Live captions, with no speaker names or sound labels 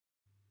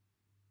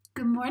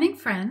Good morning,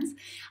 friends.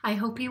 I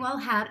hope you all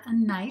had a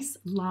nice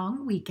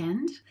long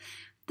weekend.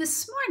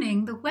 This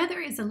morning, the weather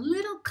is a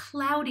little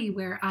cloudy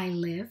where I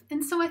live,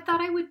 and so I thought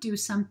I would do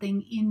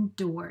something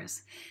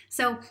indoors.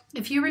 So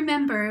if you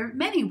remember,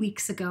 many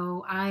weeks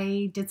ago,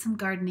 I did some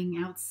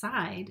gardening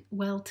outside.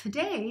 Well,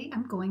 today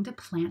I'm going to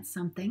plant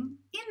something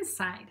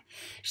inside.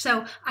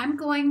 So I'm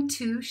going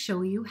to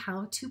show you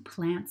how to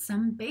plant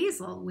some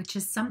basil, which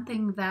is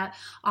something that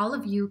all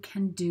of you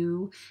can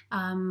do,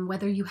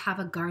 whether you have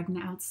a garden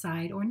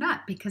outside or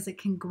not, because it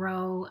can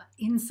grow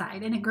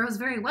inside, and it grows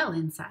very well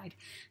inside.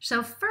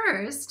 So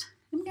first,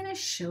 I'm going to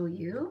show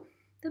you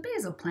the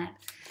basil plant.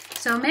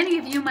 So many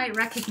of you might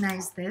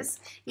recognize this.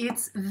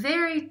 It's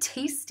very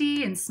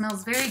tasty and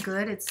smells very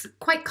good. It's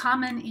quite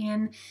common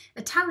in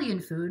Italian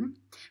food,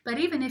 but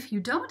even if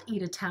you don't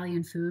eat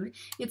Italian food,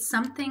 it's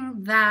something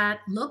that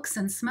looks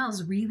and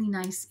smells really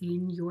nice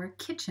in your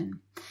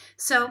kitchen.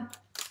 So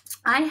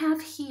I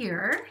have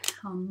here,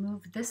 I'll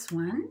move this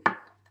one.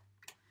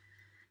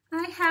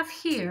 I have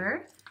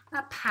here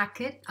a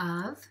packet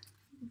of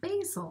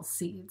basil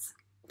seeds.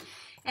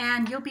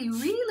 And you'll be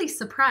really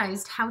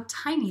surprised how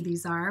tiny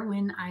these are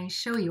when I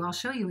show you. I'll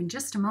show you in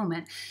just a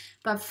moment.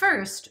 But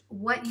first,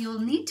 what you'll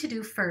need to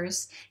do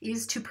first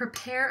is to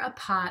prepare a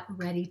pot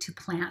ready to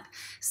plant.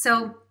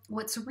 So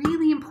what's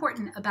really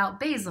important about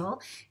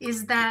basil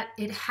is that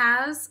it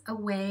has a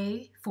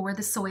way for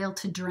the soil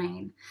to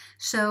drain.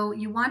 So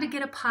you want to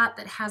get a pot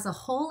that has a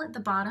hole at the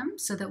bottom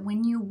so that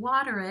when you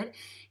water it,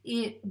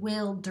 it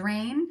will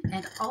drain,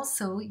 and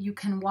also you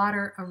can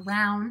water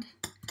around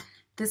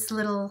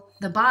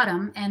the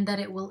bottom, and that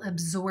it will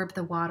absorb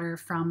the water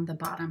from the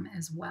bottom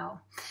as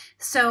well.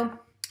 So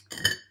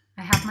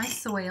I have my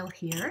soil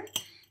here,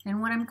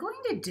 and what I'm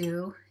going to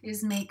do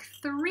is make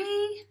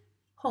 3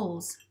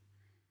 holes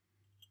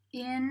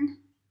in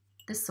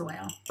the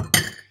soil,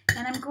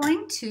 and I'm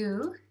going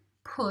to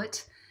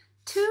put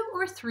 2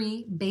 or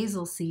 3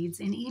 basil seeds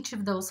in each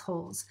of those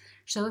holes.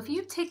 So if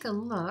you take a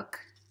look,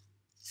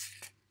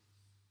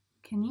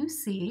 can you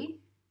see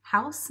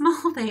how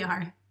small they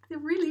are? They're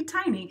really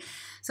tiny.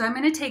 So I'm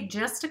going to take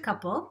just a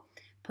couple,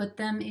 put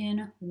them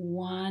in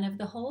one of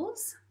the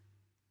holes,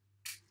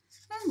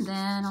 and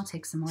then I'll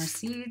take some more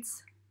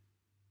seeds,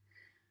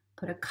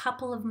 put a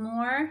couple of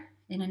more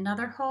in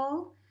another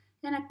hole,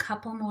 and a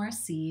couple more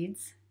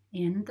seeds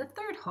in the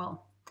third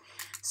hole.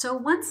 So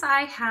once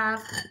I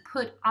have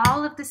put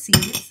all of the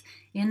seeds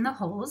in the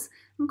holes,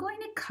 I'm going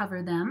to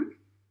cover them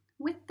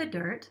with the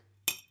dirt.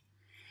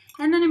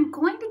 And then I'm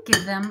going to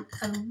give them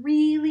a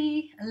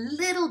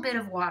little bit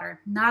of water,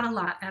 not a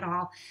lot at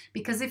all,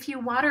 because if you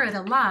water it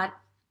a lot,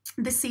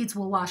 the seeds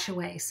will wash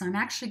away. So I'm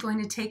actually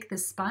going to take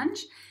this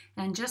sponge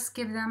and just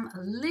give them a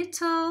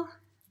little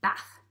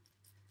bath.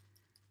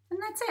 And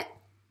that's it,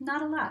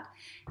 not a lot.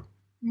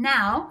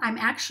 Now I'm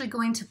actually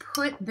going to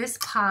put this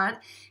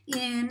pot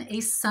in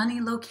a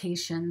sunny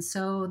location.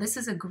 So this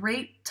is a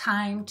great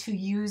time to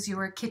use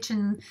your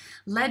kitchen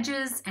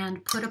ledges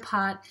and put a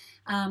pot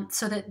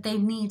so that they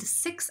need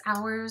 6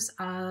 hours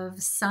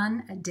of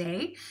sun a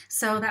day.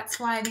 So that's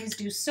why these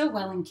do so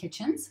well in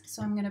kitchens.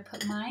 So I'm going to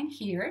put mine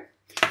here,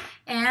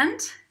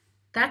 and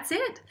that's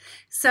it.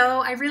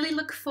 So I really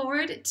look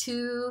forward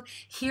to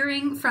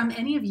hearing from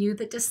any of you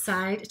that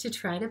decide to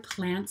try to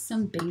plant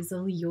some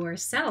basil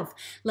yourself.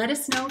 Let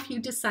us know if you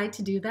decide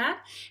to do that,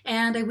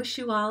 and I wish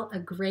you all a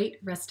great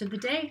rest of the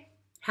day.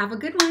 Have a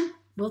good one.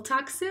 We'll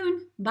talk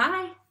soon.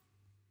 Bye.